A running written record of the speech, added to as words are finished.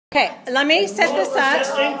Okay, let me set this up.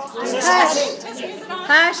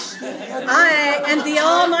 Hush. I am the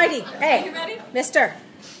Almighty. Hey, mister.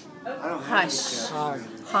 Hush.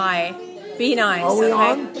 Hi. Be nice. Are we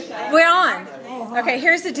on? We're on. Okay,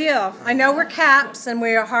 here's the deal. I know we're caps and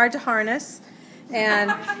we are hard to harness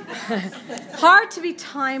and hard to be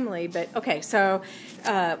timely, but okay, so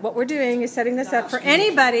what we're doing is setting this up for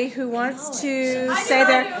anybody who wants to say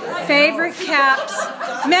their favorite caps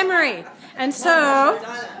memory. And so,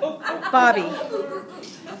 Bobby,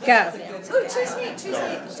 go.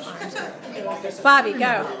 Bobby,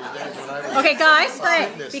 go. Okay, guys, play.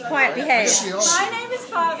 Be quiet, behave. My name is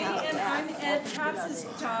Bobby, and I'm Ed Capps'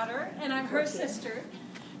 daughter, and I'm her sister.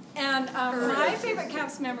 And my favorite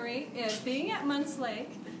Capps memory is being at Munns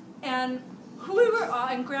Lake, and we were all,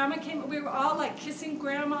 and Grandma came, we were all like kissing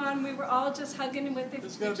Grandma, and we were all just hugging with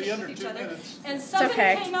each other. And somebody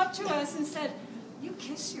came up to us and said, "You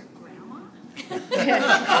kiss your grandma?"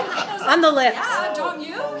 On the lips. Yeah, don't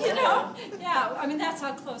you? You know? Yeah, I mean, that's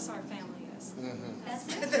how close our family is. That's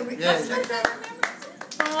it. That's my favorite memory.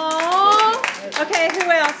 Aww. Okay,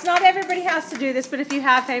 who else? Not everybody has to do this, but if you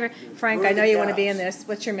have favorite, Frank, I know you want to be in this.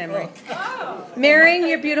 What's your memory? Oh. Marrying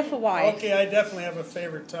your beautiful wife. Okay, I definitely have a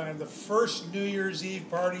favorite time. The first New Year's Eve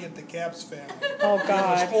party at the Capps family. Oh,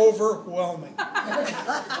 God. It was overwhelming.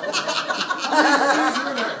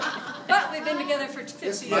 But we've been together for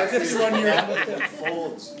 50 years. 51 years.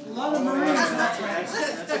 Folds.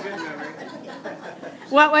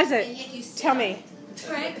 What was it? Tell me.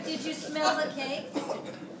 Frank, did you smell the cake?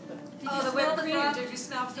 Oh, the whipped cream. Did you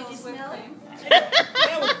smell Phil's whipped cream?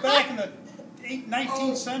 That was back in the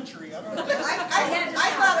 19th century. I don't know.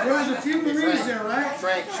 There was a few Marines there, right?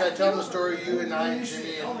 Frank, should I tell them the story of you and I and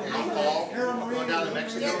Jimmy and Paul going down to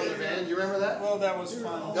Mexico in the van? You remember that? Well, that was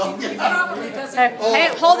fun. Probably doesn't. Hey,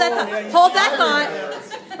 hold that thought.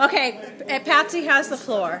 Okay, Patsy has the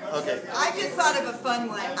floor. Okay. I just thought of a fun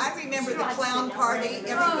one. I remember the clown party.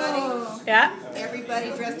 Yeah?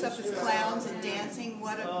 Everybody dressed up as clowns and dancing.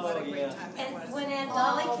 What a great time that And was. when Aunt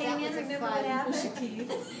Dolly came in, remember what happened?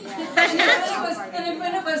 And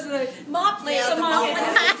when it was the Mop lady. Yeah, the mop lady.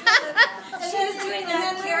 And she was doing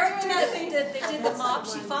that character that they did the mop.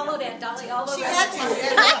 She followed Aunt Dolly all over. She had to.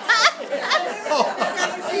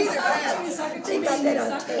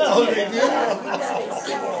 Oh, they did?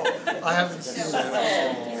 I haven't seen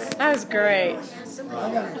that. That was great.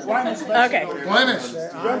 Okay. Blemish.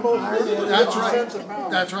 That's right.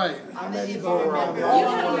 That's right.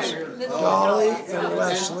 Dolly and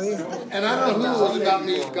Leslie. And I don't know who got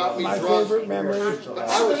me My drunk. favorite memory.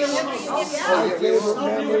 My favorite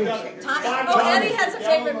memory. Oh, Eddie has a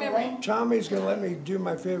favorite memory. Tommy's going to let me do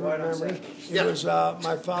my favorite memory. It was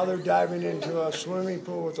my father diving into a swimming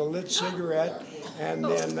pool with a lit cigarette and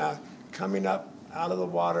then coming up out of the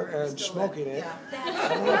water and smoking it. I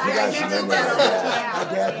don't know if you guys remember that. My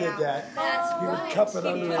dad did that. He would cup it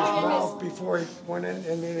under his mouth before he went in,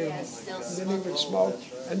 and then he would smoke.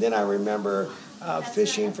 And then I remember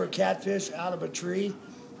fishing for catfish out of a tree.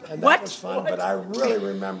 And that was fun, but I really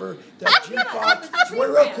remember that jukebox. Wait,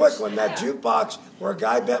 real quick one. That jukebox where a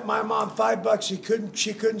guy bet my mom $5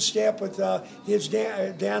 she couldn't stay up with his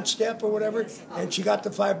dance step or whatever, and she got the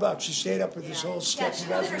 $5. She stayed up with his whole step. You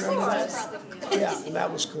guys remember that? Yeah, and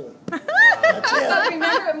that was cool. That's it. I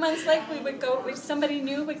remember at Munns Lake we would go, somebody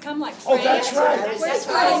new would come like Oh, that's right. Where's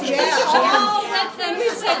Frank? And we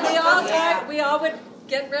said we all would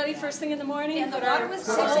get ready first thing in the morning, and put our pajamas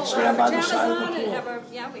on, and have our,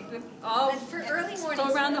 we would all For early morning. go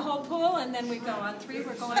around the whole pool, and then we'd go on 3,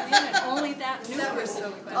 we're going in, and only that knew was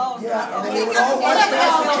so fun. Oh, Yeah, and they would all watch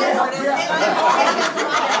that.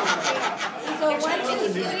 We go 1,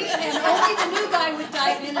 2, 3, and only the new guy would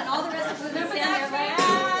dive in, and all the rest of us would stand there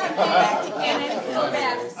and then go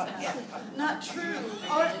back. not true.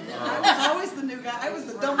 I was always the new guy. I was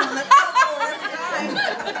the dumb one that fell every time.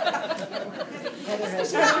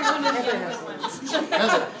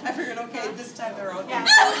 I figured, okay, this time they're okay. Yeah,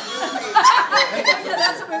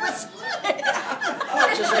 that's what we would say.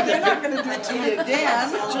 They're not going to do it to you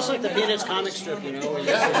again. Just like the Peanuts comic strip, you know. Where you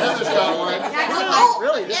Heather's got one.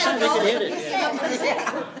 really, this time they can hit it.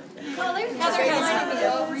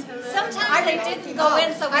 Sometimes they didn't go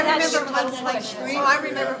in, so we had to Munns Lake. Oh, I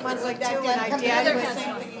remember Munns Lake too, and our dad would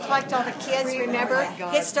collect all the kids, remember?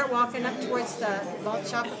 He'd start walking up towards the malt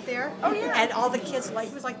shop up there. Oh, yeah. And all the kids, like,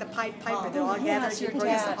 he was like the Pied Piper, they're all gathered, he'd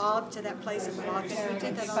bring us all up to that place and walk, and we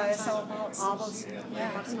did that all the time. All those,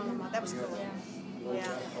 that was cool. Yeah.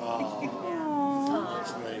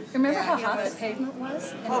 Remember how hot the pavement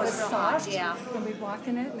was? And it was soft? Yeah. And we'd walk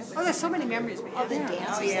in it. Oh, there's so many memories we have. the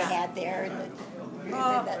dances they had there. And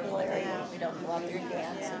that little area. We don't go out there and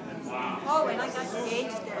dance. Oh, and I got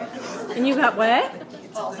engaged there. And you got what?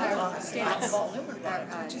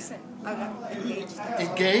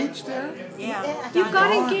 Engaged there? Yeah. You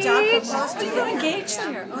got engaged? You got engaged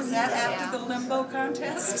there. Was that after the limbo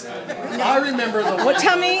contest? I remember the Well,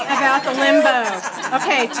 tell me about the limbo.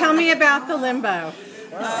 Okay, tell me about the limbo.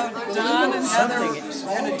 Don and Heather were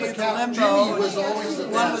going to do the limbo.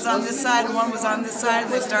 One was on this side and one was on this side,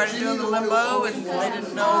 and they started doing the limbo, and they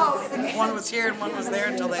didn't know one was here and one was there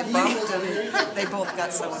until they bumped, and they both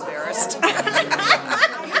got so embarrassed.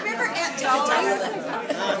 Remember Aunt Dolly?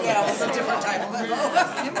 Yeah, it was a different type of limbo.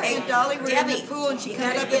 Aunt Dolly was in the pool and she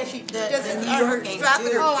comes up and she does the New York strap in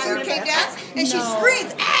her came down and she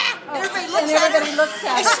screams, ah! And everybody looks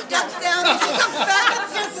at her. And she ducks down and she comes back and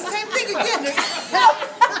does the same thing again.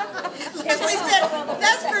 And we said,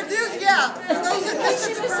 that's for dudes, yeah. For those that missed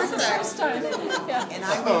it the first time. And I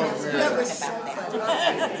remember about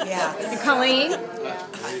that. Yeah. And Colleen?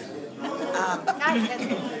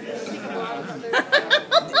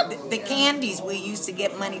 The candies, we used to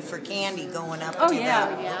get money for candy going up to Oh,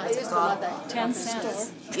 yeah. what's it called? 10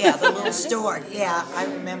 cents. Yeah, the little store. Yeah, I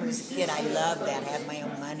remember as a kid, I loved that. I had my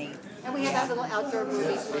own money. And we had that little outdoor movie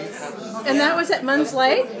place. And that was at Munns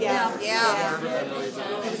Lake? Yeah. Yeah.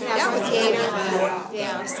 That was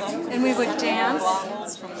yeah. And we would dance.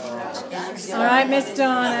 All right, Miss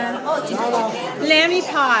Donna. Lammy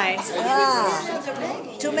pie.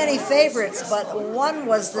 Too many favorites, but one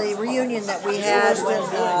was the reunion that we had when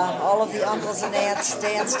all of the uncles and aunts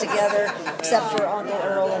danced together, except for Uncle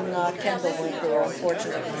Earl and Kendall weren't there,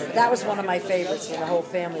 unfortunately. That was one of my favorites when the whole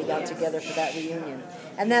family got together for that reunion.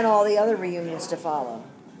 And then all the other reunions to follow.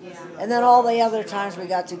 And then all the other times we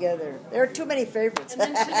got together. There are too many favorites.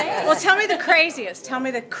 Well, tell me the craziest. Tell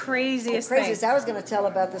me the craziest thing. Craziest. I was going to tell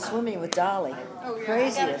about the swimming with Dolly.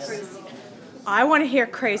 Craziest. I want to hear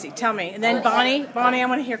crazy. Tell me. And then Bonnie, I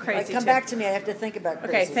want to hear crazy Come too. back to me. I have to think about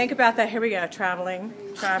crazy. Okay, think about that. Here we go. Traveling. There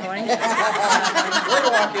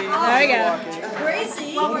we go.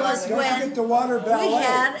 Crazy was when Get the water we ballet.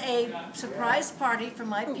 had a surprise party for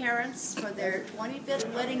my parents for their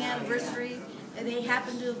 25th wedding anniversary. And they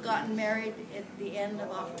happened to have gotten married at the end of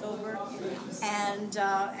October. And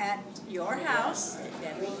at your house,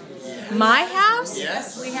 Debbie. My house?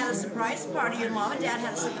 Yes. We had a surprise party. Your mom and dad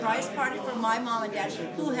had a surprise party for my mom and dad,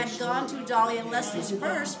 who had gone to Dolly and Leslie's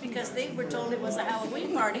first because they were told it was a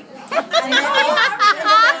Halloween party. And then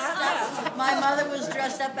my mother was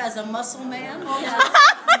dressed up as a muscle man. My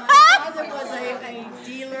father was a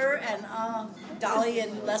dealer, and Dolly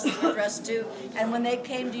and Leslie were dressed too. And when they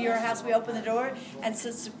came to your house, we opened the door and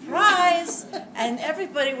said, surprise! And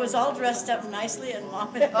everybody was all dressed up nicely, and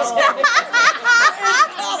Mom and Dad. They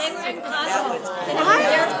were in costume.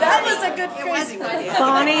 That was a good crazy one.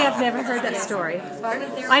 Bonnie, I've never heard that story.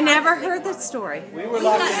 I never heard that story. We were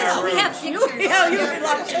locked in our We room. have pictures. Yeah, you were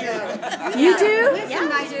lucky. You do?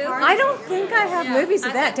 Yeah, we do. I don't think I have movies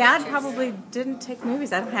of that. Dad probably didn't take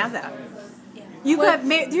movies. I don't have that. You got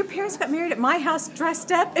your parents got married at my house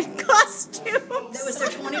dressed up in costumes. It was their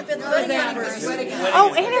 25th wedding anniversary.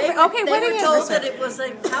 Oh, They okay, were wedding told that anniversary. it was a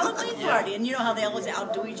Halloween party, and you know how they always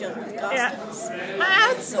outdo each other with costumes.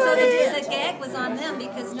 That's So funny. the gag was on them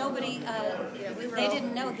because nobody, they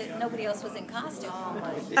didn't know that nobody else was in costume.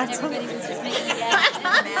 And everybody was just making a gag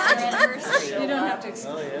at their anniversary. You don't have to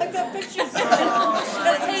explain. I've got pictures.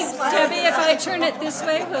 Hey, Debbie, if I turn it this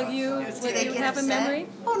way, will you have a memory?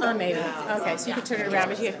 Oh, no, maybe. Okay, so you can turn it around,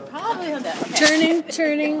 but you probably have that. Okay. Turning.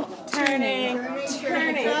 Turning. Okay.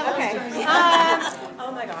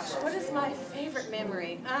 Oh my gosh, what is my favorite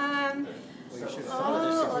memory? Let me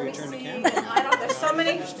see. There's so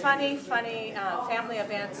many funny family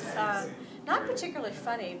events. Not particularly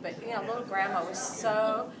funny, but little grandma was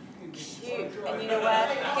so cute. And you know what?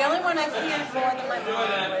 The only one I feared more than my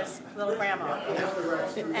mother was little grandma.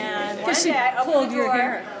 And one She day I opened pulled the your door,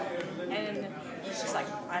 hair. and she's like,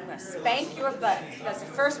 "I'm gonna spank your butt." That's the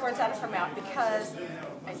first words out of her mouth because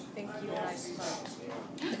I think you and I smoked.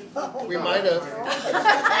 We might have.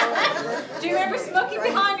 Do you remember smoking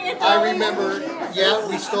behind Aunt I Dolly's? remember, yeah,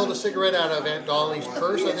 we stole a cigarette out of Aunt Dolly's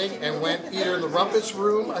purse, I think, and went either in the rumpus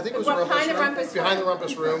room, I think it was the rumpus Behind the room, rumpus behind room. the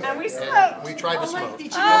rumpus room, And we smoked. we tried to smoke.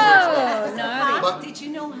 Did Oh, naughty. But you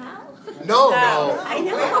know how? no, I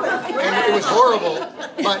know. and it was horrible.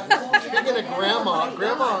 But speaking of Grandma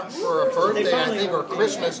for a birthday, I think, or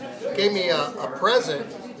Christmas, gave me a present,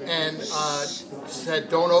 and said,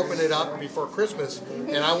 "Don't open it up before Christmas."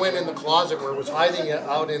 And I went in the closet where it was hiding it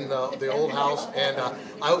out in the old house, and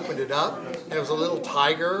I opened it up, and it was a little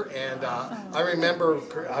tiger. And I remember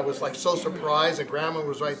I was like so surprised, and Grandma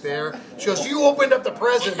was right there. She goes, "You opened up the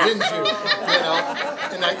present, didn't you?"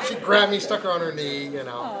 And she grabbed me, stuck her on her knee. I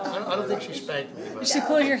don't think she spanked me. Did she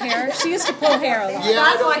pull your hair? She used to pull hair a lot. Yeah,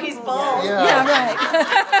 That's why he's bald. Yeah,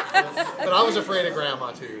 right. But I was afraid of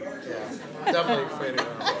Grandma too. Yeah, definitely afraid of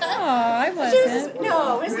Grandma. Oh, I wasn't.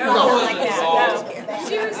 No, it's not like that. No.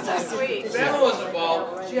 She was so sweet. Grandma wasn't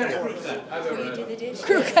bald. She had a crew cut. I've ever had.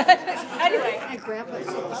 Crew cut. Anyway.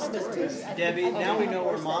 Debbie, now we know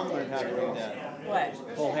where Mom learned how to do that.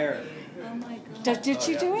 What? Pull hair. Oh my God. Did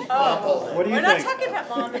she do it? Oh. What do you We're think? not talking about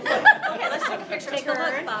Mom. Okay, let's take a picture. Take a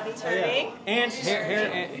look, Bobby. Turning. And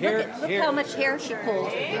hair. Look how much hair she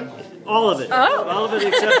pulled. All of it. Oh. All of it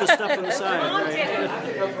except the stuff on the Mom side. did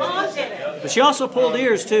it. Mom did it. But she also pulled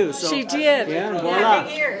ears too. So. She did. Yeah, and voila.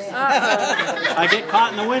 Big ears. I get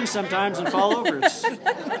caught in the wind sometimes and fall over.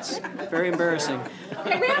 It's very embarrassing.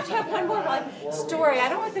 Okay, we have to have one more story. I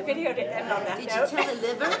don't want the video to end on that note. Did you tell the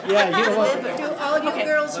liver? Yeah, you know what? Do all you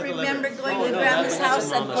girls remember going to Grandma's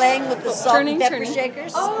house and Playing with the salt Turning, and pepper turning.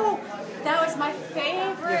 shakers. Oh, that was my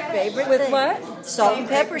favorite. Favorite With thing. what? Salt and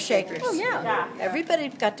pepper shakers. Oh, yeah. Everybody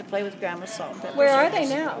got to play with Grandma's salt and pepper Where are shakers.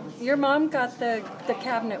 they now? Your mom got the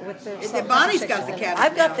cabinet with the salt and Bonnie's pepper got the shakers in it. cabinet.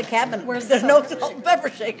 I've got the cabinet. Where's There's the no salt and salt and pepper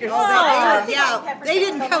shakers. Yeah, they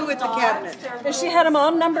didn't come with the cabinet. And she had them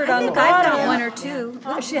all numbered on the I've got bottom. one or two.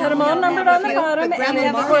 She had them all numbered on the bottom, and Grandma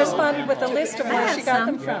then Margaret. corresponded with a list of where she got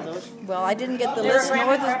them from. Well, I didn't get the list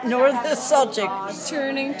nor the salt shakers.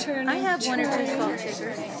 Turning, turning. I have one or two salt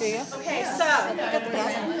shakers. Do you?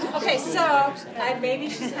 Okay, so maybe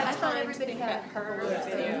she's had time to think about her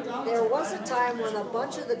video. There was a time when a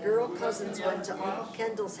bunch of the girl cousins went to Uncle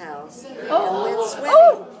Kendall's house and went swimming.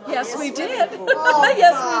 Oh, yes, we did.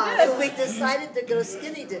 Yes, And we decided to go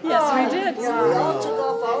skinny dipping. Yes, we did. So we all took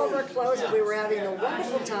off all of our clothes and we were having a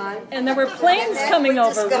wonderful time. And there were planes And then coming we over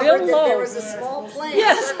discovered real that low. There was a small plane.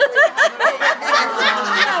 Yes.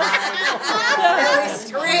 And we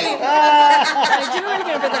screamed. I do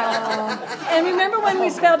remember that. And remember when we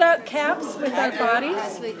spelled out caps with our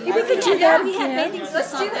bodies? You we could do that We had again. bathing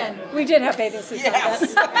suits on then. We did have bathing suits on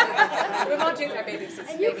then. We won't do our bathing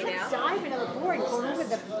suits maybe now. Diving overboard going over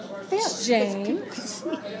the fish. Jane,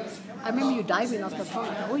 I remember you diving off the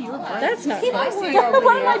phone. Oh, you were great. that's not I fun. see you over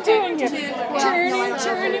What am I there. doing here?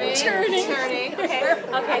 Turning. Turning.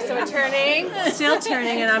 Okay, so we're turning. Still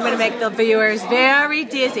turning, and I'm going to make the viewers very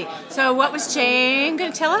dizzy. So what was Jane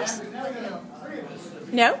going to tell us?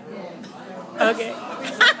 No? Okay.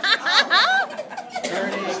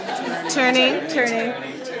 Turning.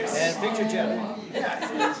 And picture Jeff.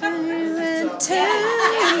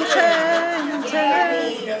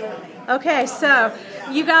 Okay, so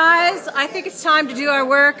you guys, I think it's time to do our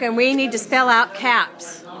work, and we need to spell out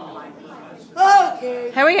caps.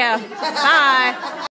 Okay. Here we go. Bye.